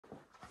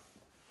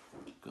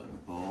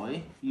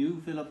boy.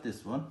 You fill up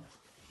this one.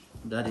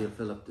 Daddy will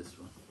fill up this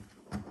one.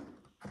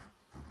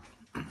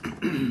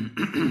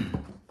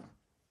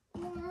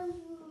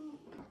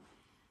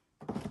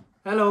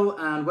 Hello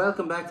and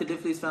welcome back to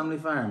Diffley's Family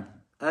Farm.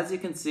 As you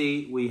can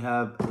see, we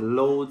have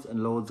loads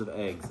and loads of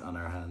eggs on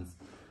our hands.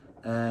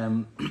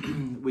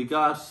 We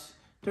got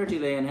 30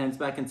 laying hens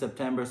back in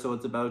September, so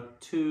it's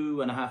about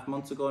 2.5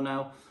 months ago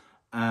now.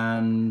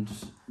 And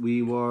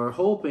we were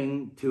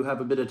hoping to have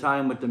a bit of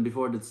time with them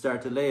before they'd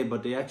start to lay,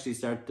 but they actually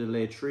started to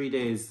lay 3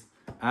 days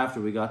after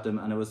we got them,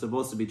 and it was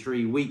supposed to be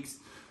 3 weeks.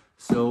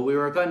 So we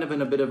were kind of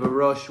in a bit of a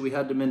rush. We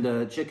had them in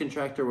the chicken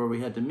tractor where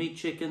we had the meat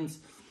chickens,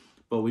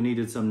 but we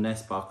needed some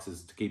nest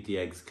boxes to keep the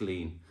eggs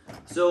clean.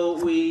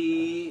 So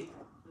we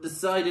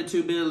decided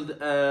to build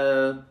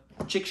a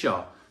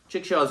chickshaw.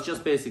 Chickshaw is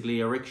just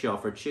basically a rickshaw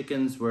for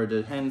chickens where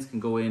the hens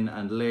can go in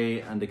and lay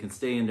and they can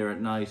stay in there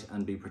at night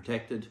and be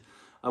protected.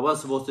 I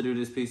was supposed to do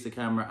this piece of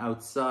camera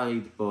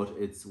outside, but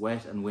it's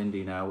wet and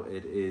windy now.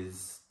 It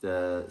is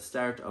the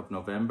start of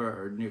November,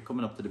 or near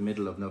coming up to the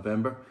middle of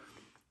November.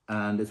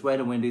 And it's wet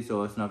and windy,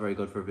 so it's not very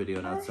good for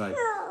videoing outside.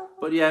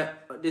 But yeah,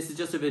 this is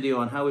just a video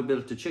on how we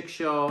built a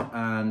chickshaw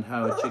and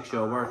how a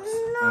chickshaw works.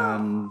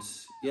 And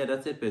yeah,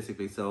 that's it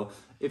basically. So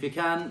if you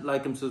can,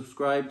 like and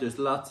subscribe. There's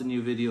lots of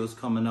new videos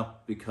coming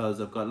up because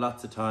I've got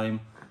lots of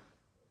time.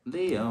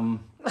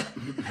 Liam.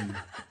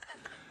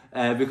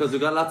 Because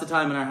we've got lots of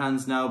time in our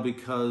hands now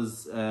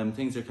because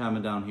things are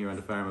calming down here on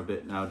the farm a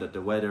bit now that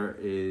the weather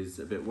is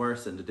a bit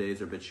worse and the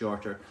days are a bit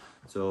shorter.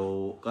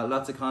 So got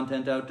lots of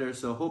content out there,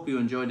 so hope you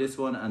enjoy this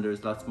one and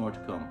there's lots more to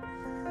come.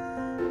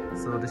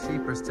 So the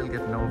sheep are still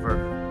getting over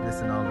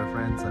missing all their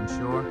friends, I'm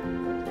sure,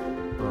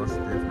 but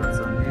they've got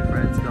some new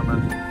friends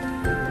coming.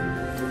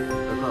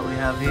 Look what we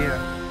have here.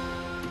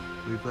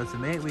 We've got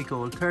some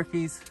 8-week-old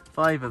turkeys,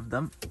 5 of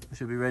them,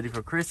 should be ready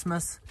for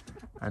Christmas.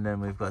 And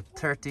then we've got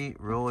 30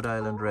 Rhode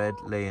Island red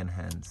laying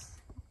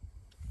hens.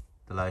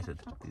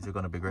 Delighted, these are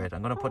going to be great.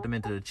 I'm going to put them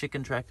into the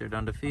chicken tractor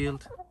down the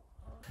field.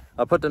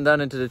 I'll put them down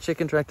into the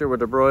chicken tractor where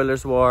the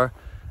broilers were,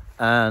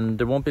 and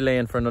they won't be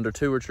laying for another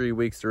 2 or 3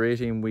 weeks. They're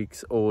 18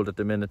 weeks old at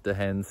the minute, the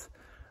hens,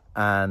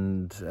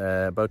 and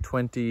about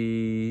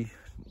 22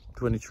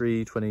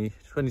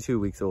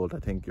 weeks old, I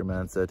think your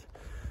man said.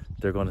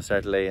 They're going to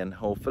start laying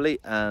hopefully,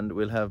 and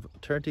we'll have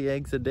 30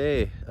 eggs a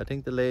day. I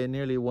think they lay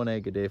nearly 1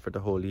 egg a day for the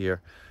whole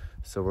year.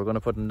 So we're going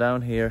to put them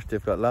down here.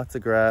 They've got lots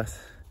of grass,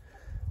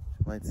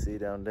 you might see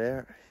down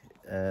there.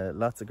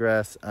 Lots of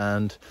grass,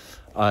 and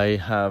I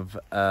have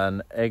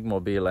an egg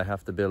mobile I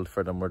have to build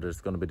for them where there's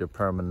going to be the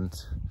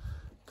permanent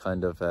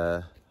kind of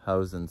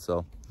housing,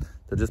 so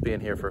they'll just be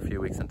in here for a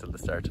few weeks until they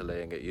start to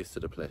lay and get used to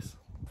the place.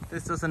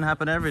 This doesn't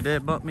happen every day,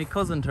 but my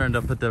cousin turned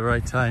up at the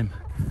right time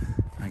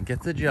and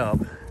gets a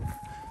job.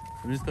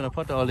 I'm just going to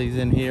put all these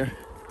in here.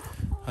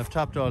 I've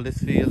topped all this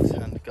field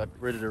and got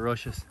rid of the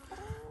rushes,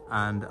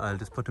 and I'll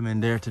just put them in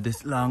there to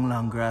this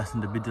long grass,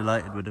 and they'll be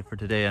delighted with it for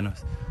today. And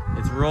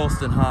it's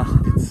roasting hot.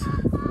 It's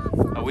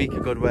a week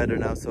of good weather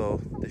now,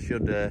 so they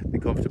should be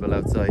comfortable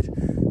outside.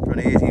 They're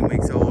only 18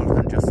 weeks old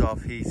and just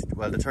off heat.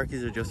 Well, the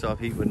turkeys are just off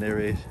heat when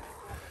they're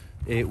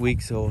 8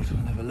 weeks old.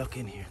 I'll have a look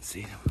in here and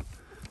see them.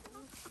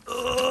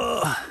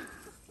 Oh,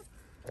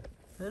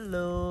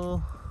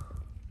 hello.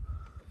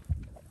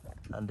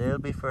 And they'll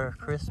be for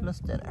Christmas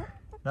dinner.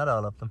 Not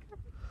all of them.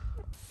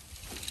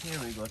 Here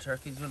we go,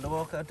 turkeys. Will they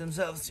walk out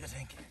themselves, do you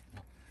think?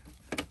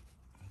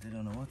 They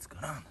don't know what's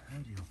going on. How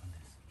do you open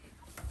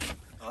this?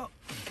 Oh!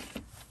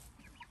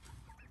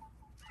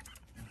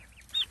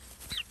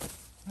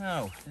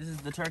 Now, this is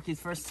the turkey's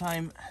first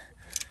time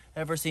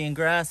ever seeing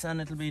grass, and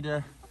it'll be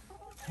the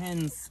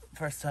hen's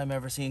first time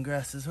ever seeing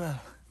grass as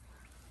well.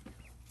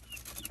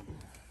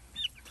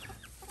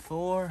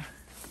 4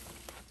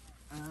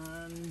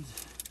 and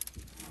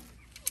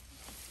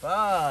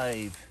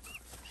 5.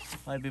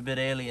 Might be a bit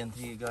alien to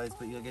you guys,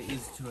 but you'll get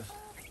used to it.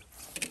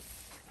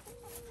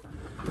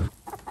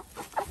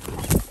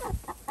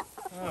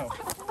 Oh.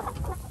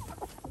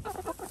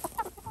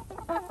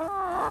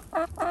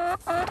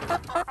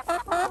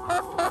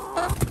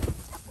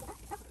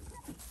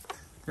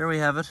 There we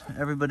have it.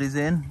 Everybody's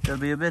in. They'll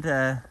be a bit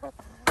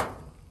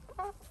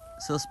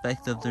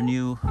suspect of their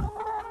new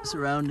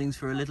surroundings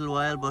for a little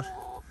while, but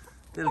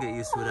they'll get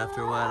used to it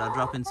after a while. I'll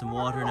drop in some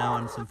water now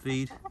and some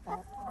feed,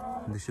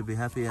 and they should be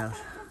happy out.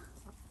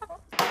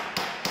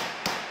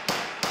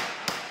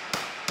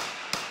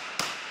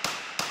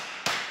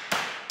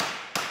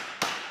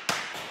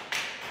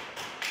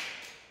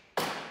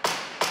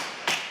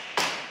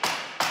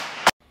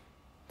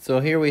 So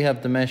here we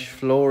have the mesh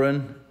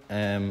flooring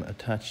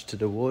attached to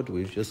the wood.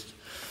 We've just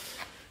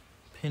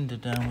pinned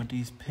it down with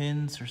these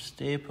pins or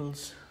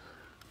staples.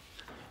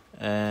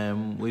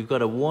 We've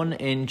got a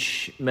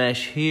 1-inch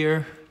mesh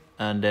here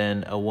and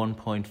then a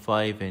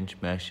 1.5-inch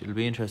mesh. It'll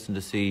be interesting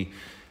to see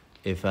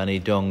if any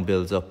dung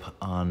builds up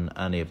on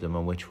any of them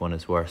and which one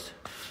is worse.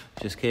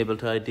 Just cable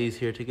tied these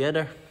here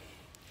together.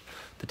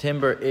 The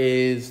timber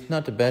is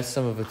not the best.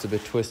 Some of it's a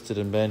bit twisted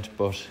and bent,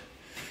 but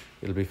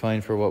it'll be fine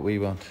for what we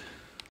want.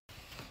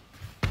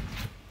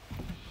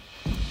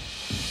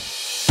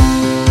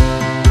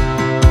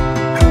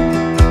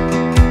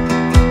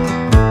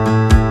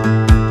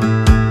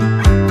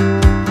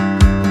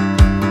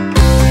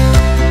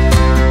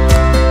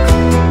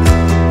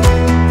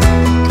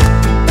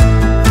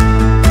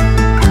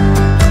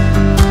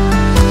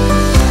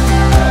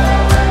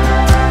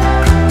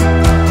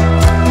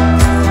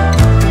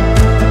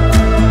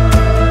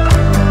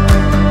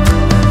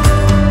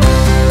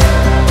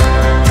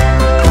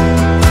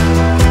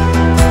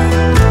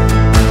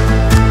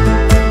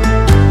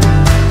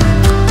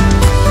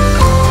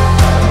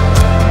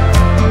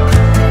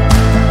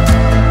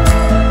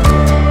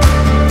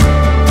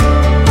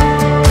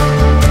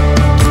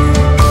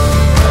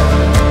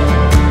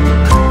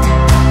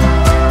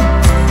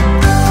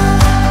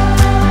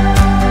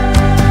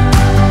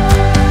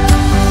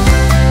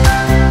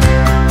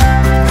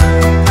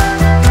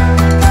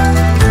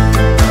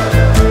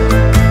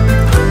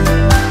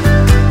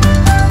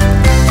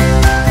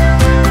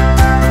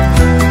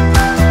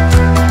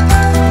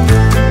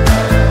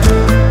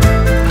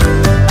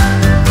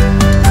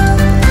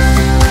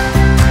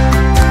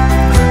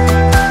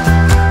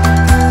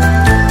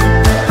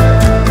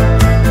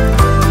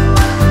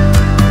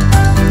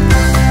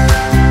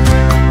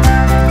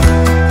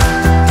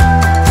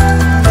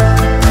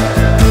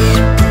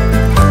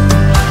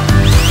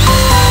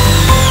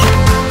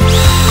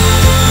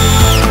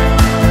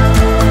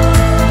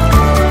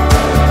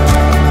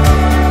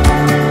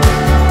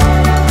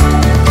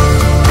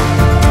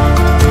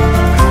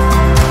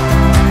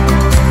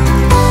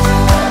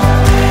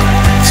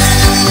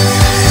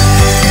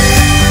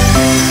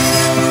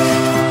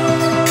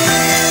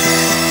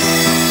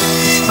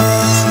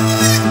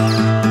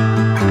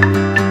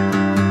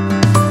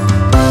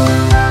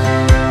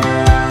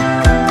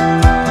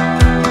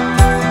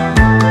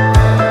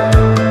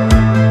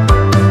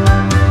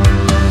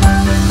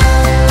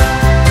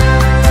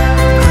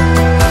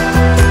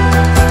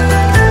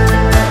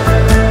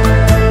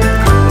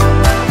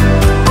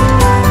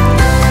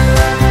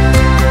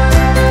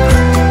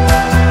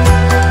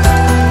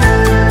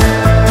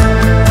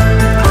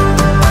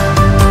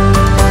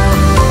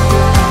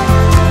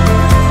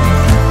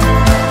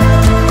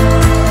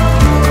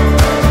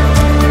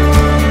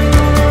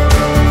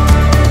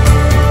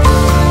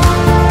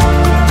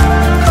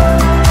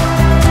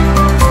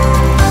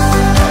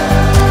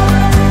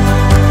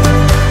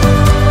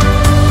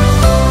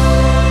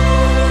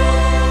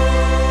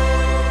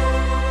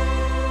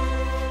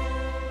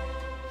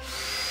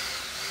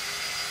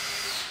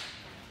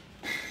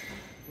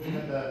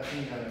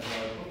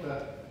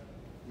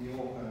 you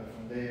open it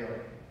from there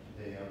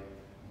to there,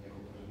 and you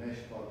can put a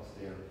nest box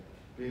there,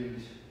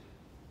 build,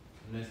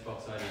 Nest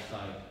box either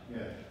side.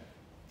 yeah,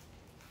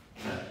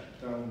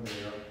 down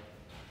there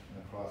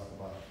and across the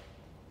bottom.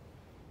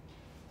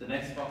 The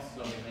nest box is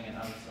going to be hanging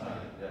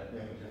outside. Yeah. Yeah, but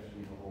you have to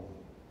leave a hole.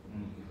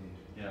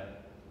 Yeah,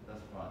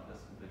 that's fine.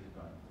 That's completely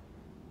fine.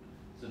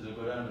 So they'll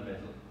go down the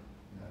middle.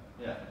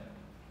 Yeah. Yeah.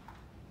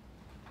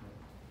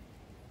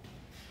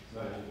 So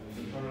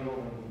we'll turn it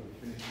over and we'll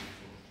finish it.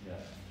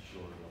 Yeah,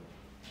 sure.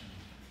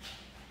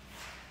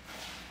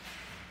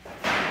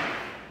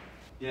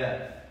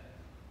 Yeah.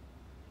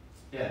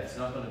 Yeah, it's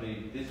not going to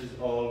be, this is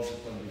all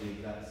just going to be the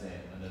exact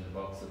same, and then the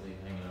box will be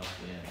hanging off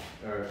the end.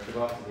 Or the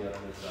box will be out the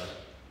side.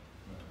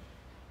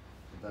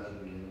 So that'll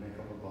be, you make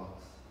up a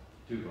box.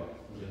 2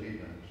 boxes. With a lid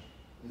on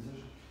it. Is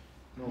it?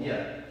 No.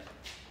 Yeah.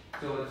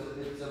 So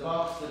it's a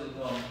box that'll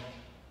come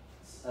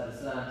at a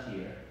slant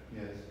here,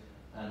 Yes.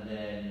 and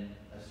then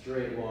a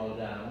straight wall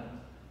down,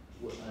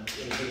 and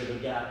a bit of a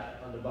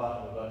gap on the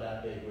bottom about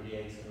that big where the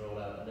eggs can roll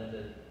out, and then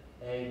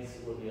the eggs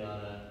will be on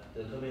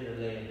they'll come in and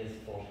lay in this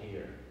foot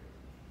here.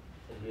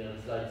 It'll be on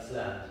a slight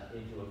slant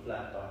into a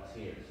flat box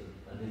here, so,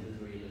 and this is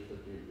where you lift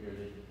up your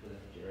lid to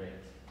collect your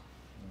eggs.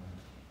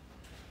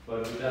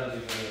 But that'll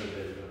be for a little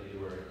bit, you don't need to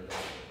worry about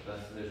that.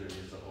 That's literally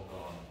just a hook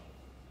on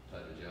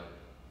type of job.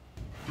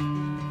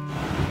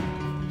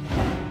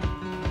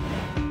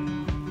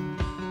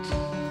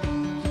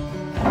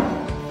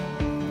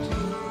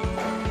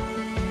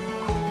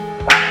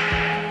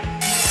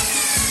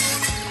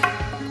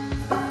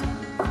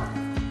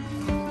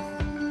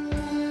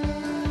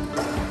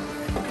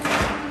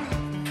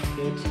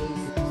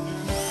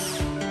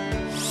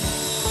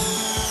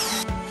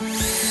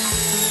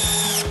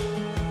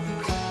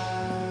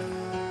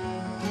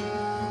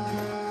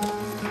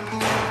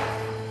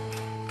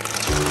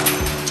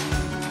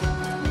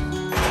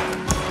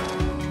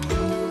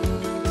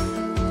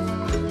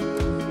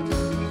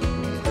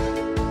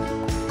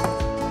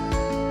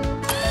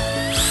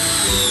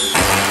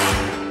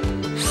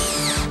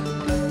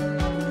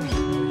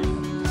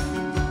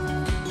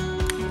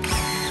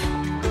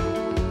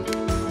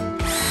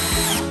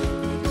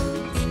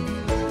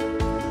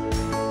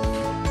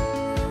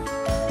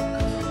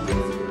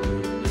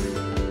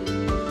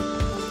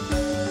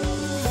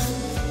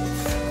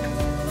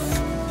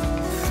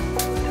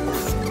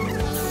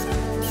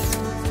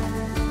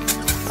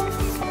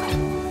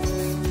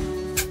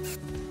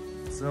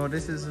 So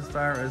this is as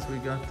far as we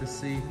got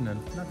this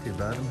evening. Not too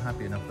bad, I'm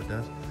happy enough with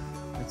that.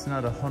 It's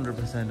not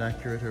 100%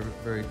 accurate or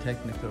very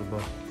technical,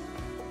 but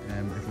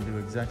it'll do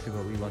exactly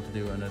what we want to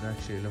do, and it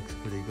actually looks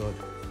pretty good.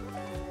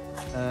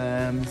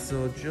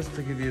 So just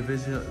to give you a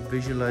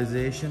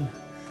visualization,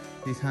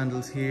 these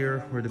handles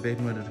here, we're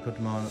debating whether to cut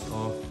them on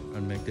off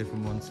and make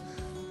different ones,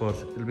 but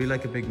it'll be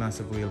like a big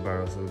massive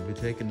wheelbarrow, so we'll be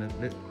taking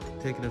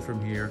it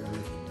from here.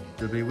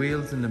 There'll be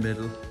wheels in the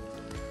middle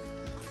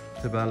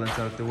to balance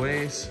out the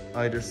weight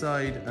either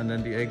side, and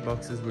then the egg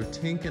boxes, we're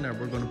thinking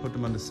we're going to put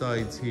them on the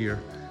sides here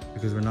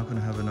because we're not going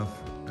to have enough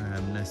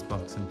nest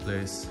box in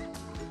place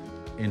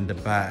in the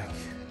back.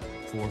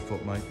 4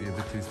 foot might be a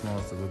bit too small,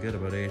 so we'll get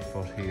about 8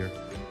 foot here.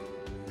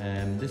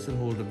 This will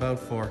hold about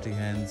 40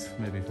 hens,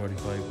 maybe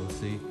 45, we'll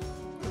see.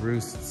 The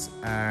roosts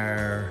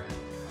are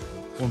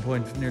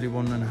nearly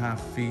 1.5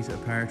 feet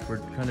apart. We're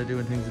kind of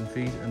doing things in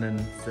feet and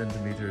then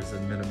centimeters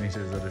and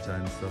millimeters other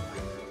times, so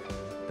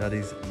that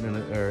is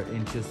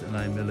inches and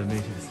I'm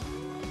millimeters.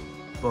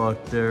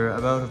 But they're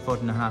about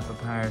 1.5 foot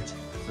apart,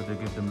 so they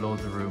give them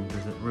loads of room.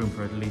 There's room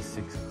for at least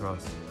 6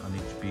 across on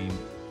each beam.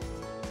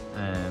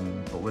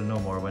 But we'll know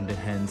more when the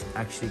hens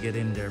actually get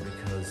in there,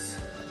 because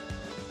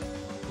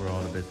we're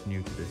all a bit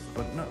new to this.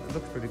 But no, it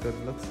looks pretty good.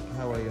 It looks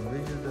how I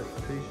envisioned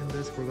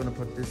this. We're going to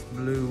put this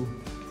blue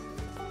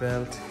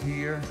belt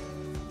here,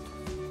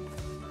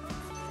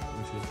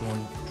 which was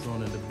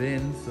thrown in the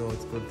bin, so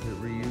it's good to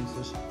reuse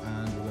it.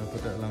 And we're going to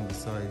put that along the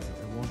sides.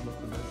 It won't look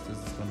the best, this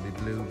is going to be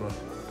blue, but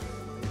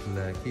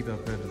it'll keep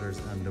out predators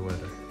and the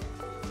weather.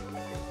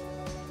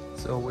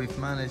 So we've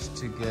managed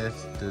to get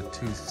the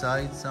 2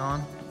 sides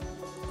on,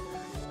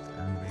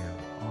 and we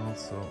have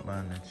also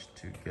managed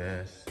to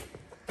get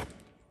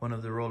one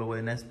of the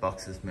rollaway nest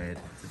boxes made.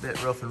 It's a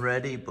bit rough and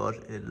ready, but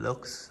it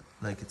looks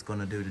like it's going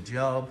to do the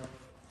job.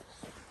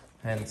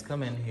 Hens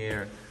come in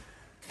here,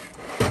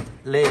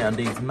 lay on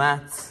these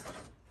mats,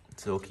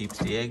 so it keeps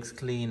the eggs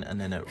clean,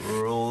 and then it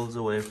rolls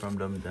away from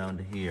them down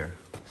to here,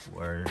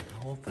 where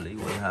hopefully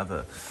we'll have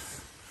a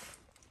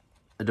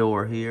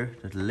door here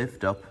that'll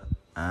lift up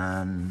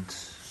and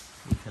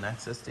we can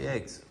access the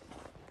eggs.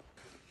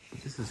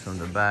 This is from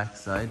the back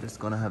side. It's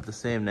going to have the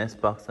same nest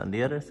box on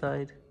the other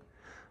side,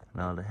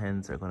 and all the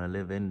hens are going to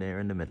live in there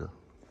in the middle.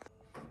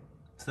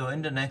 So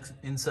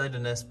inside the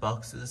nest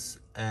boxes,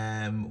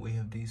 we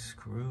have these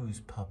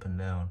screws popping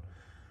down,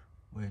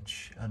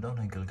 which I don't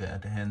think will get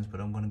at the hens, but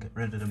I'm going to get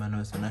rid of them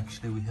anyways. And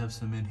actually we have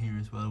some in here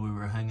as well. We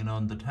were hanging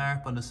on the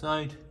tarp on the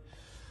side. Do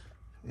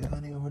we have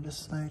any over this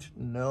side?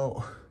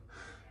 No.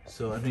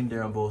 So I think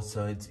they're on both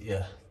sides.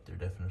 Yeah, they're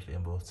definitely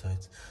on both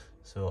sides.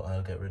 So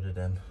I'll get rid of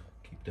them,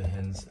 keep the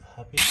hens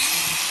happy.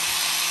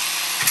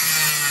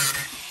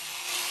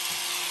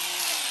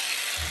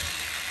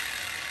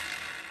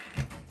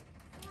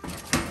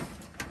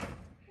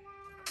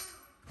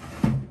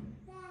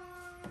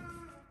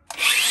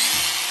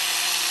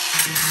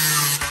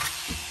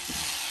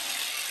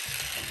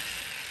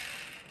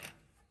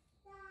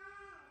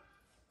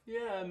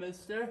 Yeah,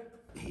 mister.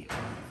 No,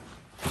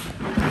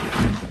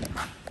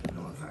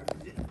 in fact,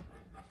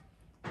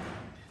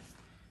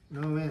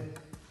 no, man.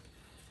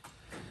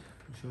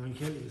 I'm sure I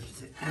kill you.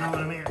 You know what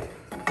I mean?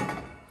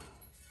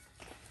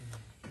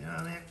 You know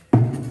what I mean?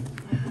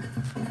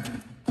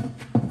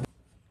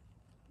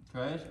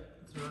 Try it.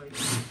 That's right.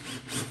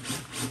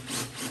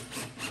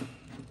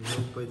 The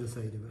rope by the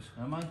side of it.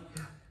 Am I?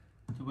 Yeah.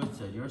 To which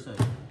side? Your side?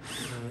 Right.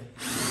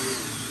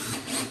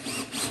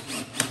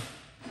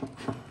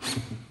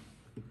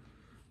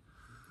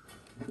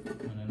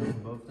 And then up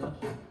above that?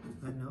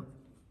 I know.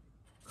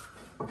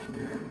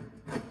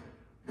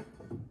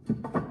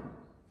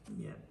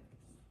 Yeah.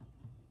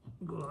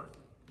 Go on.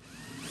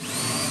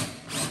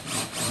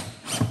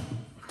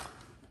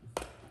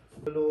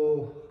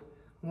 Below,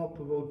 I'm up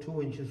about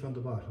 2 inches from the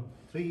bottom.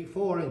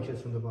 4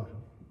 inches from the bottom.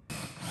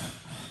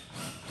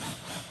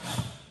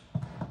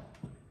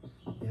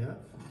 Yeah.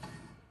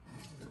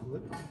 That's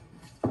good.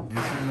 Is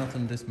there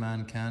nothing this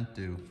man can't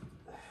do?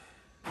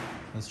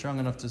 It's strong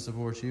enough to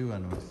support you,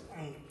 anyways.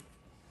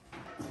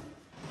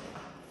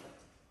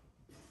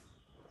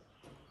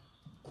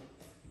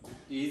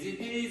 Easy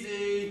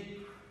peasy.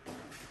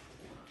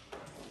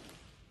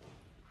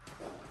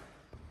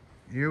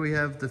 Here we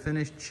have the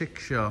finished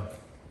chickshaw.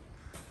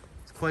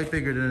 It's quite a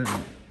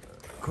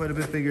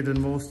bit bigger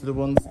than most of the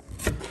ones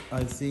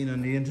I've seen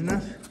on the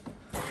internet,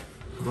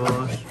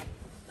 but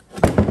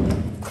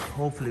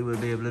hopefully we'll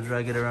be able to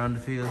drag it around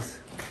the fields.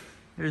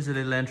 Here's a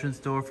little entrance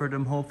door for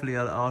them. Hopefully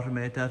I'll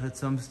automate that at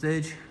some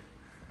stage.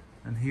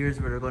 And here's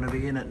where they're going to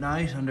be in at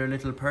night on their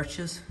little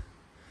perches.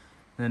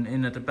 Then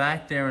in at the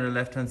back there on the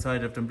left hand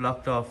side, I've them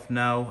blocked off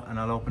now, and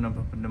I'll open them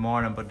up in the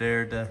morning, but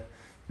they're the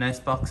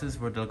nest boxes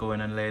where they'll go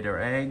in and lay their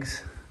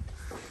eggs.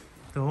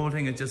 The whole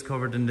thing is just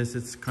covered in this.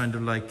 It's kind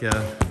of like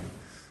a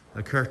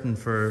curtain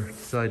for the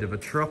side of a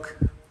truck.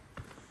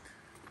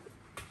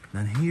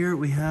 And here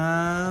we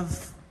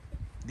have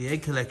the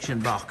egg collection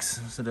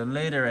box. So they'll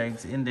lay their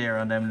eggs in there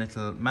on them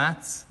little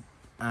mats,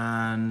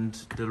 and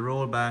they'll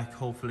roll back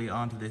hopefully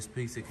onto this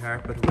piece of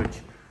carpet,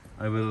 which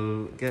I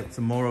will get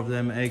some more of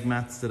them egg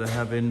mats that I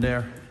have in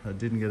there. I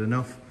didn't get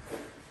enough,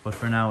 but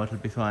for now it'll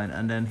be fine.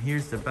 And then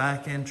here's the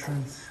back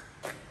entrance.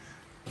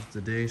 It's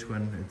the date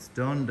when it's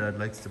done. Dad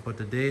likes to put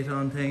the date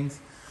on things.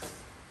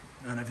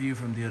 And a view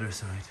from the other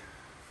side.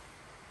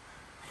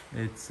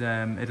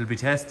 It'll be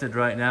tested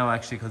right now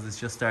actually, because it's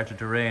just started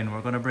to rain.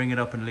 We're going to bring it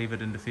up and leave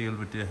it in the field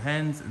with the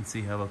hens and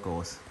see how it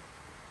goes.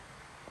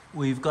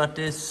 We've got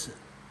this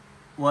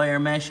wire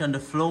mesh on the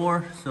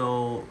floor,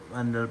 so,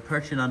 and they're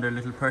perching on their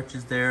little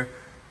perches there.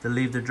 They'll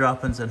leave their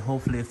droppings and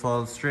hopefully it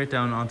falls straight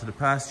down onto the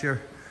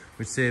pasture,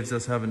 which saves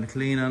us having to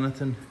clean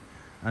anything.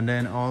 And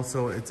then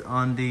also it's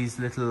on these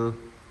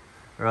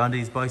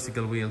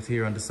bicycle wheels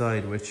here on the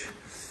side, which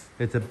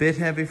it's a bit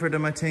heavy for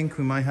them, I think.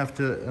 We might have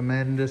to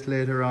amend it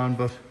later on,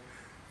 but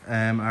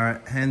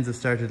our hens have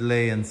started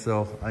laying,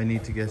 so I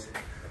need to get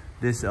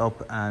this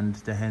up and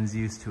the hens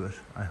used to it.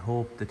 I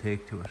hope they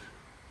take to it.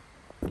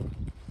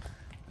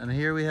 And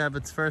here we have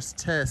its first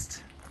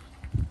test.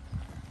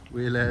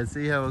 We'll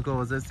see how it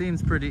goes. It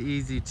seems pretty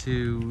easy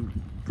to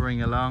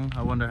bring along.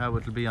 I wonder how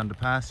it'll be on the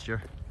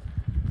pasture.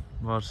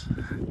 But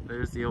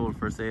there's the old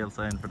for sale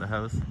sign for the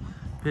house.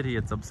 Pity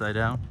it's upside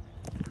down.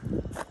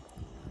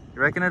 You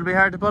reckon it'll be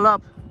hard to pull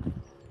up?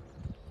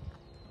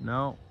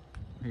 No,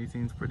 he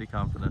seems pretty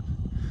confident.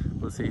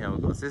 We'll see how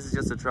it goes. This is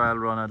just a trial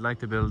run. I'd like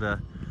to build a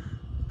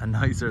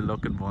nicer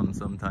looking one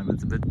sometime.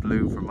 It's a bit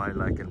blue for my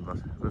liking, but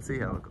we'll see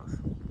how it goes.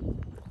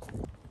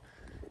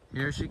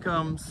 Here she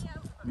comes.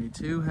 Me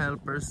two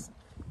helpers.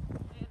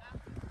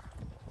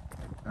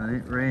 And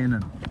it's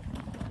raining.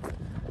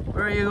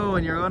 Where are you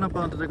going? You're going up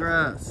onto the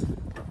grass.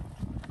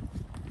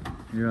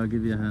 Here, I'll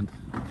give you a hand.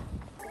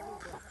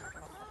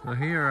 So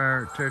here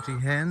are 30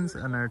 hens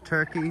and our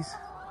turkeys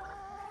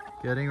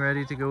getting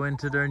ready to go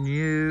into their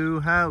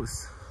new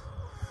house.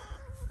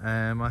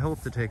 I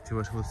hope to take to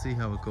it. We'll see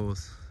how it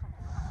goes.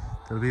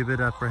 They'll be a bit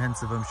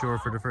apprehensive, I'm sure,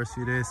 for the first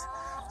few days.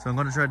 So I'm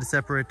going to try to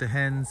separate the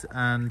hens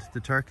and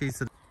the turkeys.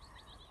 So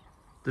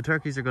the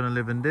turkeys are going to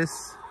live in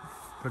this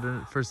for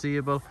the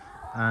foreseeable,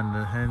 and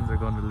the hens are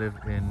going to live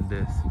in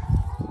this.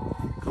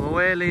 Come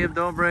away, Liam,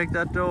 don't break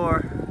that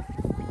door.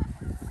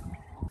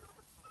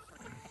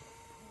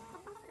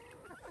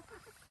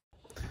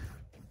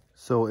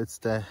 So it's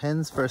the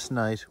hens' first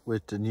night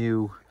with the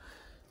new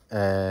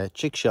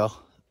chickshaw,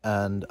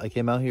 and I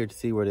came out here to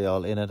see where they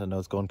all in it, and I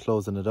was going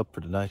closing it up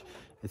for the night.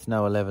 It's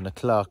now 11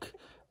 o'clock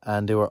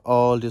and they were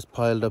all just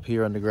piled up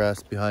here on the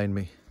grass behind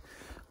me.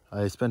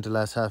 I spent the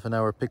last half an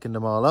hour picking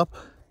them all up,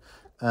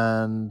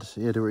 and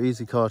yeah, they were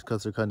easy caught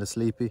because they're kind of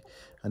sleepy.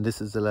 And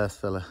this is the last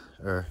fella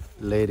or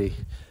lady,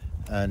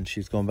 and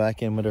she's going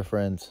back in with her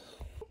friends.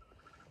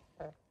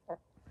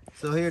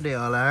 So here they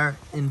all are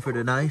in for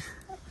the night.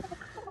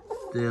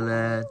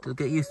 They'll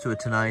get used to it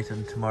tonight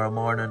and tomorrow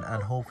morning,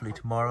 and hopefully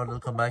tomorrow they'll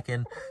come back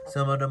in.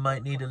 Some of them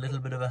might need a little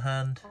bit of a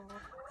hand,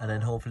 and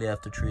then hopefully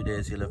after 3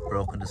 days you'll have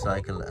broken the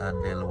cycle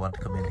and they'll want to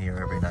come in here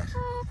every night.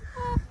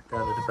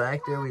 Down at the back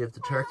there we have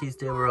the turkeys.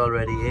 They were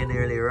already in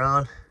earlier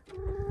on.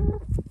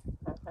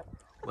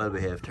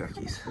 well-behaved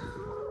turkeys.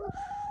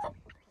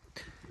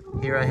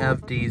 Here I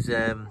have these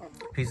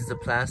pieces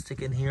of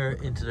plastic in here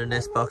into their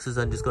nest boxes.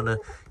 I'm just going to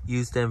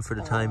use them for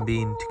the time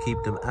being to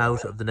keep them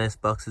out of the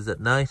nest boxes at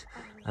night,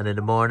 and in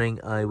the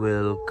morning I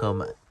will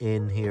come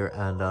in here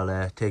and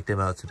I'll take them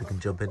out so they can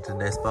jump into the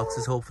nest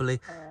boxes hopefully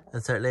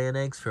and start laying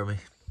eggs for me.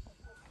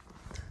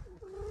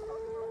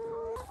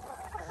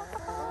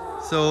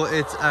 So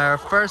it's our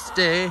first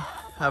day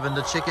having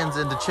the chickens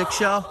in the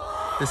chickshaw.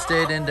 They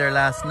stayed in there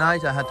last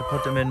night. I had to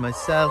put them in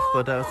myself,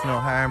 but that was no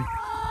harm.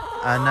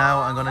 And now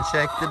I'm going to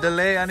check did they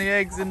lay any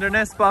eggs in their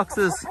nest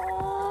boxes.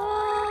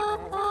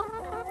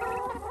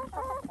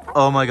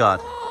 Oh my god,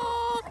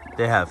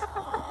 they have.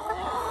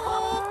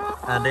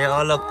 And they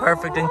all look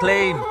perfect and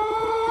clean.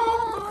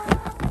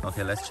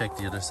 Okay, let's check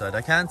the other side.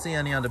 I can't see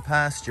any on the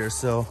pasture,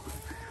 so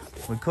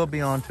we could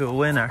be on to a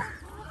winner.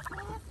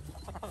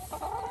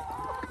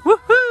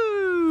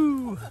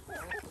 Woohoo!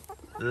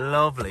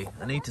 Lovely.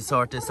 I need to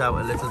sort this out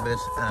a little bit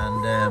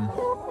and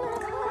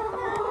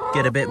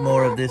get a bit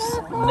more of this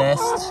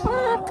nest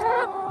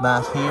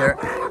mat here.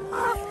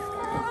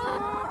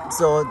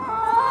 So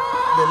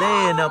they're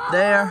laying up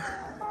there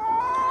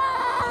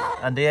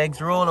and the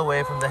eggs roll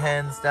away from the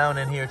hens down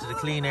in here to the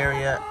clean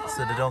area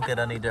so they don't get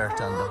any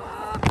dirt on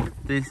them.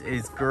 This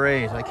is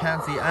great. I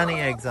can't see any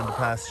eggs on the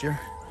pasture.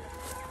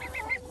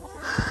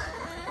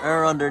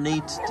 Or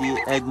underneath the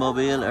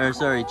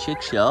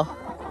chickshaw.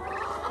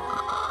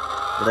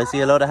 But I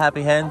see a lot of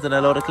happy hens and a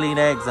lot of clean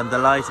eggs. I'm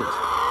delighted.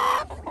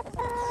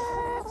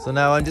 So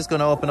now I'm just going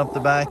to open up the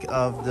back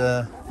of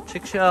the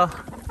chickshaw.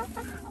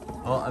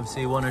 Oh, I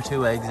see 1 or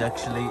 2 eggs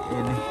actually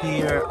in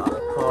here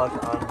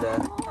caught on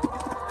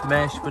the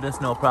mesh, but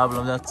that's no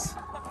problem. That's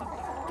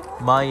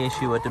my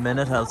issue at the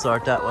minute. I'll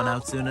sort that one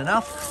out soon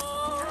enough.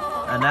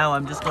 And now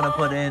I'm just going to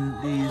put in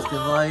these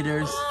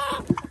dividers.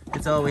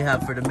 It's all we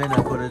have for the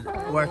minute, but it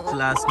worked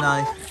last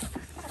night.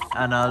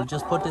 And I'll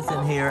just put this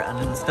in here and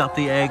it'll stop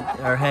the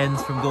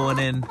hens from going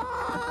in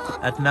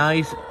at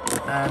night.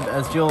 And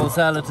as Joel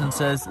Salatin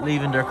says,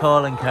 leaving their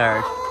calling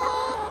card.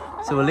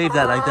 So we'll leave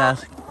that like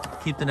that,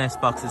 keep the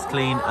nest boxes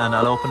clean, and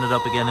I'll open it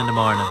up again in the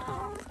morning.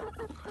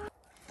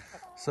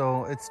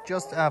 So it's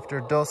just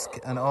after dusk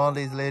and all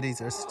these ladies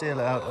are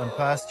still out on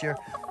pasture.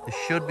 They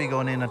should be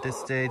going in at this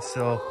stage,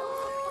 so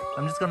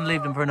I'm just going to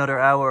leave them for another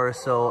hour or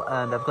so,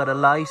 and I've got a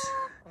light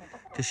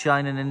just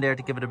shining in there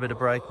to give it a bit of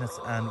brightness,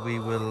 and we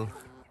will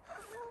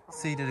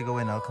see did they go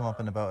in. I'll come up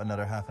in about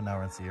another half an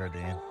hour and see are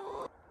they in.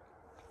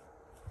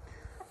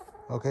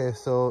 Okay,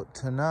 so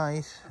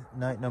tonight,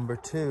 night number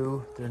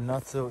 2, they're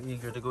not so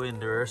eager to go in.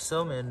 There are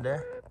some in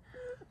there,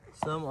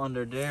 some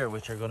under there,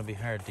 which are going to be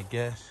hard to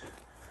get.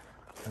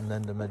 And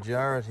then the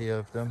majority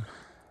of them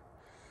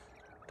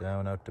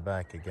down out the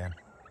back again.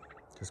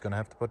 Just going to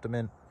have to put them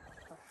in.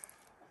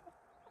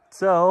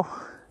 So,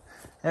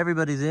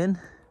 everybody's in.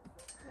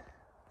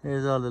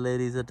 There's all the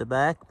ladies at the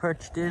back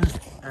perched in.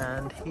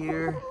 And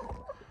here,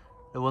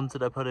 the ones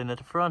that I put in at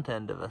the front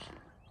end of it.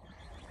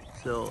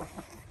 So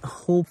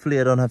hopefully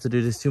I don't have to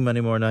do this too many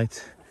more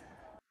nights.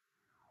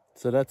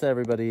 So that's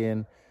everybody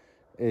in.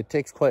 It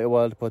takes quite a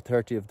while to put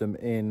 30 of them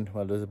in.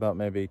 Well, there's about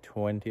maybe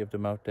 20 of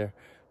them out there.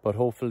 But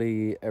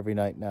hopefully every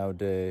night now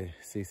they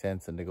see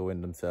sense and they go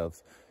in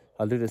themselves.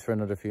 I'll do this for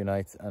another few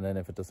nights, and then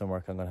if it doesn't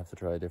work, I'm going to have to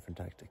try a different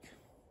tactic.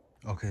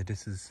 Okay,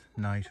 this is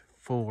night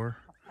 4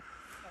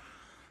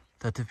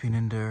 that they've been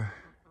in their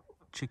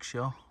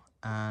chickshaw,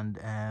 and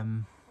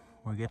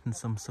we're getting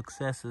some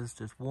successes.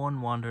 There's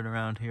one wandering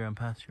around here on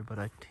pasture, but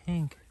I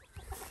think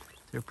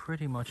they're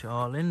pretty much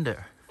all in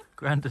there.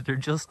 Granted, they're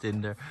just in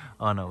there.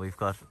 Oh no, we've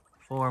got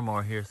 4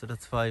 more here, so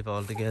that's 5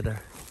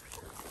 altogether.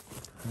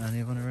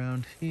 Anyone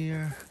around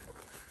here?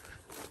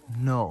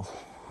 No.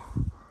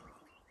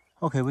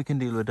 Okay, we can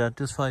deal with that.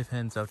 Just 5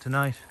 hens out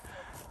tonight.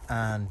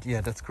 And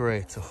yeah, that's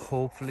great. So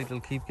hopefully they'll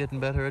keep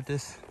getting better at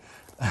this.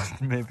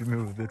 And maybe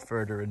move a bit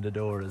further in the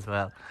door as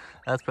well.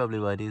 That's probably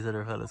why these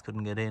other fellas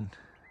couldn't get in.